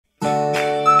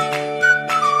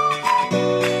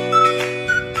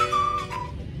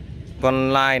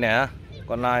Con lai này á,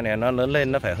 con lai này nó lớn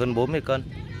lên nó phải hơn 40 cân.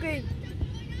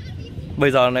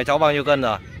 Bây giờ này cháu bao nhiêu cân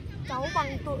rồi? Cháu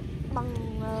bằng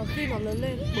khi nó lớn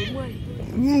lên 40.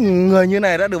 Người như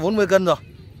này đã được 40 cân rồi.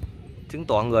 Chứng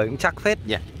tỏ người cũng chắc phết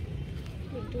nhỉ.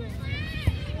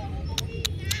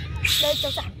 Đây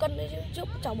cháu giảm cân đấy chứ, trước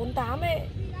cháu 48 ấy.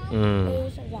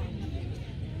 Đây sẽ giảm.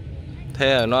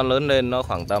 Thế là nó lớn lên nó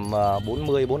khoảng tầm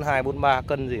 40, 42, 43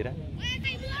 cân gì đấy.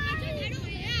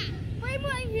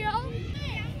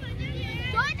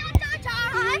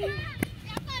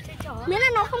 Miễn là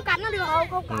nó không cắn là được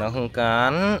không? Nó không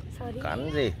cắn.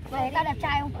 Cắn gì? Này các đẹp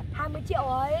trai không? 20 triệu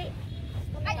ấy.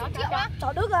 Anh triệu á?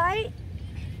 Chó Đức ấy.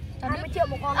 20 triệu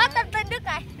một con. Tao tên Đức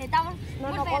này. Để tao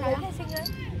nó có lấy cái sinh đấy.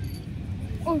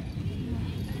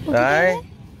 Đấy.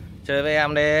 Chơi với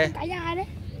em đi. Cái nhà ai đấy?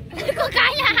 Con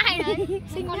cái nhà ai đấy?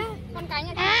 Sinh con cái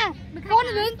nhà ai? Con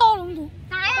nó lớn to đúng không?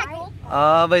 Cái à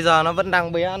chú? Bây giờ nó vẫn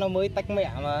đang bé, nó mới tách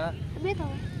mẹ mà. Biết rồi.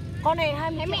 Con này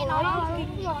 20 triệu. Mẹ nó đâu?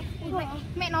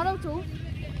 Mẹ nó đâu chú?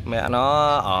 Mẹ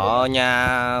nó ở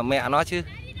nhà mẹ nó chứ.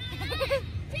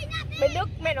 Bên Đức,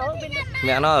 mẹ nó ở bên Đức.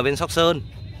 Mẹ nó ở bên Sóc Sơn.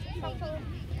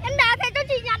 Em đã thấy cho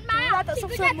chị nhặt mà. Chị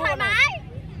cứ nhặt thoải mái.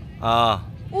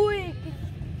 Ui.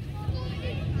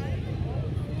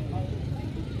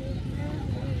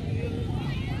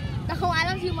 Tao không ai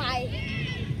love you mày.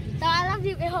 Tao ai love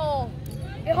you cái hồ.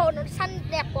 Cái hồ nó xanh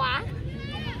đẹp quá.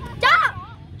 Chó.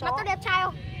 Mà tao đẹp trai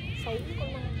không? Xấu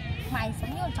con này. Mày sống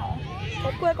như con chó.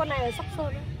 Có quê con này ở Sóc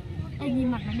Sơn đấy. Em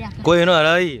nhìn mặt nó đẹp. Quê nó ở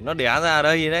đây, nó đẻ ra ở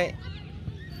đây đấy.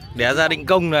 Đẻ ra Định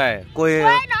Công này. Quê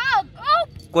nó ở Úc.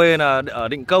 Quê là ở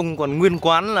Định Công, còn nguyên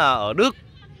quán là ở Đức.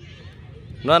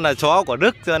 Nó là chó của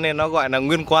Đức cho nên nó gọi là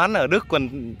nguyên quán ở Đức, còn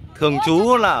thường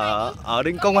trú là ở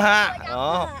Định Công Hạ.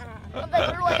 Đó.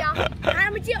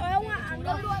 20 triệu không ạ?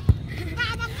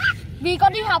 Vì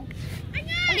con đi học.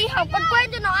 Con đi học con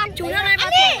quên cho nó ăn. Chú năm nay bao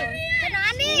tuổi? Cho nó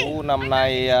ăn đi. Chú năm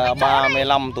nay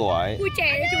 35 tuổi. Ui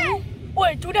trẻ đấy chú. Ui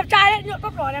chú đẹp trai đấy, nhuộm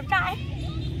tóc đỏ đẹp trai.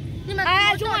 Nhưng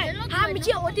mà chú ơi, 20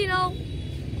 triệu có tin không?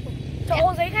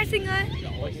 Chó giấy khai sinh ấy.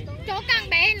 Chó càng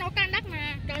bé nó càng đắt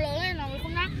mà. Chó lớn lên nó mới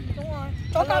không đắt. Đúng rồi.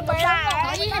 Chó lớn nó già ấy.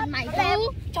 Nó đi hẳn mày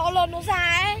chú. Chó lớn nó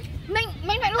già ấy.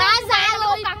 Mình phải nuôi già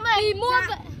rồi thì mua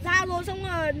già rồi xong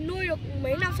rồi nuôi được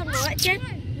mấy năm xong nó lại chết.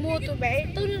 Mua từ bé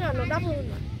tức là nó đắt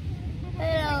hơn.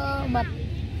 Đây là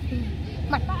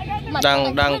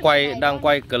đang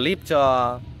quay clip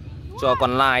cho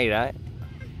con lai đấy.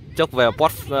 Chốc về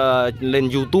post lên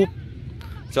YouTube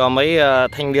cho mấy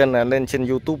thanh niên lên trên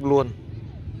YouTube luôn.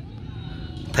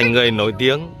 Thành người nổi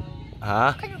tiếng.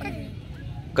 Hả?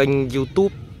 Kênh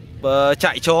YouTube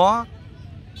chạy chó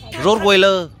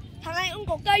Rottweiler. Thằng này cũng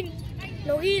có kênh.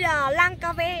 Nó ghi là Lang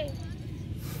Cà Phê.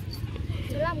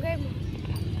 Nó làm game.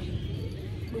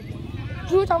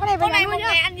 Chú cháu cái này con này một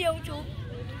ngày ăn nhiều không chú?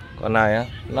 Con này á,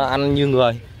 nó ăn như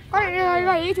người. Con này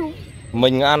gầy ấy chú.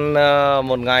 Mình ăn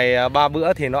một ngày 3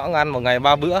 bữa thì nó cũng ăn một ngày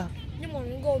 3 bữa. Nhưng mà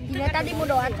nó gồm thì người ta đi mua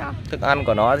đồ ăn cho. Thức ăn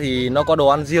của nó thì nó có đồ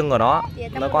ăn riêng của nó.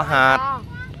 Nó có hạt.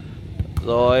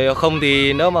 Rồi không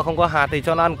thì nếu mà không có hạt thì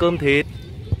cho nó ăn cơm thịt.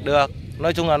 Được.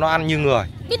 Nói chung là nó ăn như người.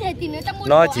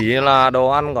 Nó chỉ là đồ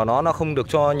ăn của nó không được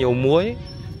cho nhiều muối.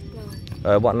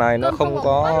 Ở bọn này nó không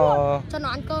có. Cho nó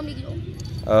ăn cơm đi chú.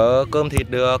 Cơm thịt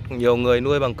được, nhiều người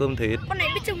nuôi bằng cơm thịt. Con này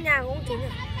biết trồng nhà không chú nhỉ?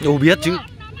 Đâu biết chứ.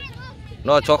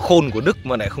 Nó cho khôn của Đức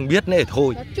mà lại không biết nữa thì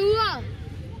thôi.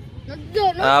 Nó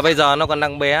chưa. Bây giờ nó còn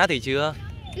đang bé thì chưa.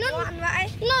 Nó ăn vậy.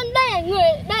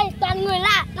 Đây toàn người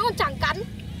lạ, nó còn chẳng cắn.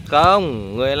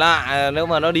 Không, người lạ nếu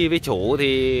mà nó đi với chủ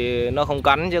thì nó không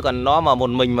cắn, chứ còn nó mà một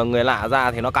mình mà người lạ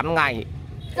ra thì nó cắn ngay.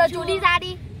 Giờ chú đi ra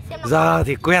đi. Giờ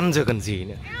thì quen rồi còn gì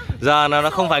nữa. Giờ là nó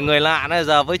không phải người lạ nữa,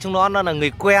 giờ với chúng nó là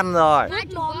người quen rồi.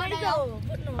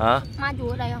 Hả? Mai chú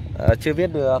ở đây không? Chưa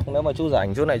biết được, nếu mà chú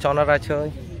rảnh chú lại cho nó ra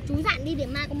chơi. Chú dặn đi để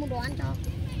mai có mua đồ ăn cho.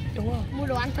 Đúng rồi. Mua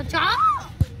đồ ăn cho chó.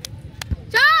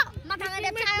 Chó. Mà thằng này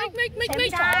đẹp trai không?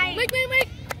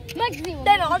 Mích gì?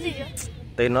 Tên nó có gì chứ?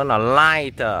 Tên nó là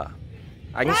Light,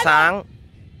 ánh sáng.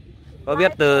 Có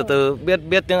biết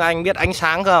biết tiếng Anh, biết ánh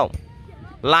sáng không?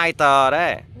 Lighter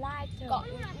đấy.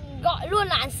 Gọi luôn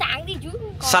là ánh sáng đi chứ.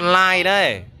 Sunlight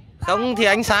đấy. Không thì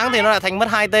ánh sáng thì nó lại thành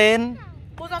mất 2 tên.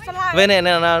 Bên này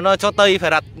là nó cho Tây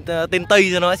phải đặt tên Tây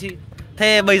cho nó chứ.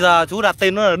 Thế bây giờ chú đặt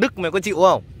tên nó là Đức, mày có chịu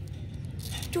không?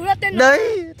 Chú đặt tên đấy,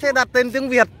 thế đặt tên tiếng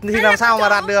Việt thì làm sao mà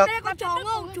đặt được? Thế có chó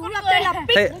không? Chú đặt tên là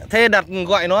Pích. Thế đặt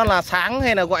gọi nó là sáng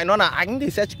hay là gọi nó là ánh thì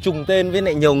sẽ trùng tên với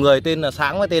lại nhiều người tên là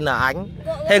sáng với tên là ánh.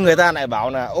 Thế người ta lại bảo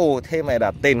là thế mày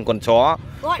đặt tên con chó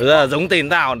là giống tên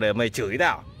tao để mày chửi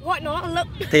tao. Gọi nó là lợn.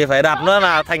 Thì phải đặt nó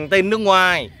là thành tên nước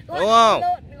ngoài, đúng không?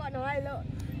 Gọi nó là lợn.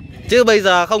 Chứ bây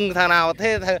giờ không thằng nào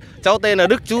cháu tên là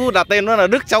Đức, chú đặt tên nó là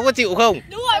Đức, cháu có chịu không?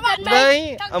 Đúng rồi,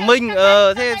 Đấy, Minh,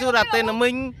 thế chú đặt tên là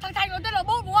Minh. Thằng Thành có tên là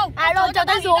Bốp đúng không? À rồi, cháu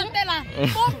tên Dũng tên là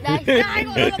Bốp. Đấy, hai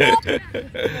gọi là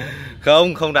Bốp.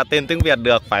 Không đặt tên tiếng Việt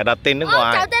được, phải đặt tên nước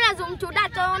ngoài. Cháu tên là Dũng, chú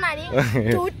đặt cho con này đi.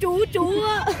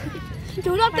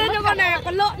 Chú đặt tên cho con này là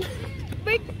con lợn.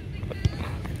 Bích.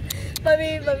 Bởi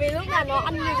vì lúc nào nó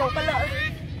ăn như giống con lợn.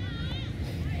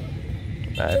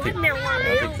 Đấy, chú biết mèo hoàng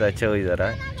đấy không? Thích ra chơi rồi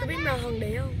đấy. Chú biết mèo hoàng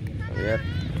đấy không? Biết.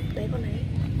 Đấy con đấy.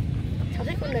 Cháu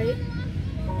thích con đấy.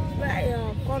 Vậy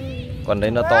con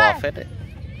đấy nó to phết đấy.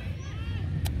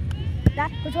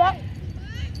 Đắt, ngồi xuống.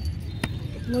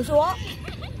 Ngồi xuống.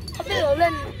 Không biết nó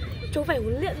lên, chú phải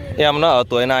huấn luyện. Em nó ở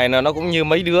tuổi này là nó cũng như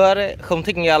mấy đứa đấy, không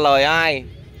thích nghe lời ai.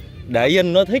 Để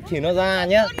yên nó thích thì nó ra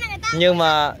nhá.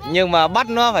 Nhưng mà bắt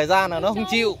nó phải ra là nó không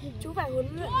chịu. Chú phải huấn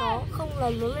luyện nó, không là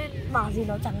nó lên bảo gì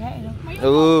nó chẳng nghe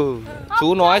đâu.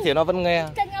 Chú nói thì nó vẫn nghe.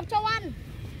 Trần Ngọc Châu ăn.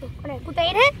 Con này cô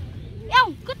té thế.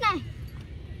 Không, cứt này.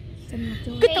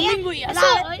 Cứt tấm minh ngụy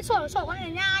ra đấy, sỏi con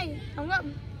này nhai, nó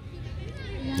ngậm.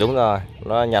 Đúng rồi,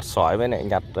 nó nhặt sỏi với lại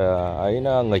nhặt ấy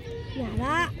nó nghịch. Nhả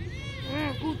ra.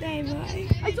 Cu tê vậy.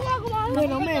 Ấy chú ơi, người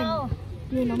nó mềm.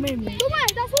 Người nó mềm. Chú mày,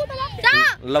 ra su tao lắm.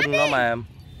 Ra. Lông nó mềm.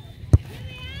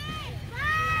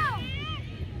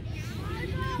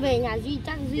 Về nhà Duy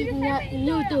chắc Duy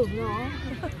như tưởng nó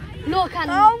luộc hẳn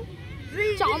không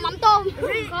chó mắm tôm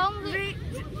không Duy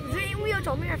cũng yêu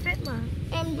chó mẹ phết mà.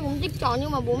 Em cũng thích chó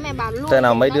nhưng mà bố mẹ bảo luộc. Thế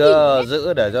nào mấy đứa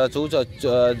giữ để cho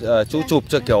chú chụp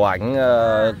cho kiểu ảnh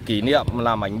kỷ niệm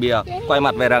làm ảnh bìa. Quay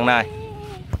mặt về đằng này.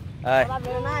 Đây.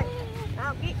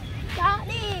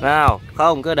 Nào,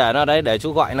 không cứ để nó đấy để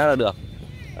chú gọi nó là được.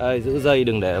 Đây, giữ dây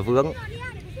đừng để vướng.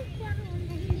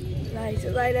 Đây,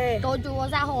 giữ dây đây. Tối chú có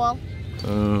ra hồ không?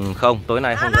 Không, tối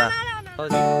nay không ra. Thôi.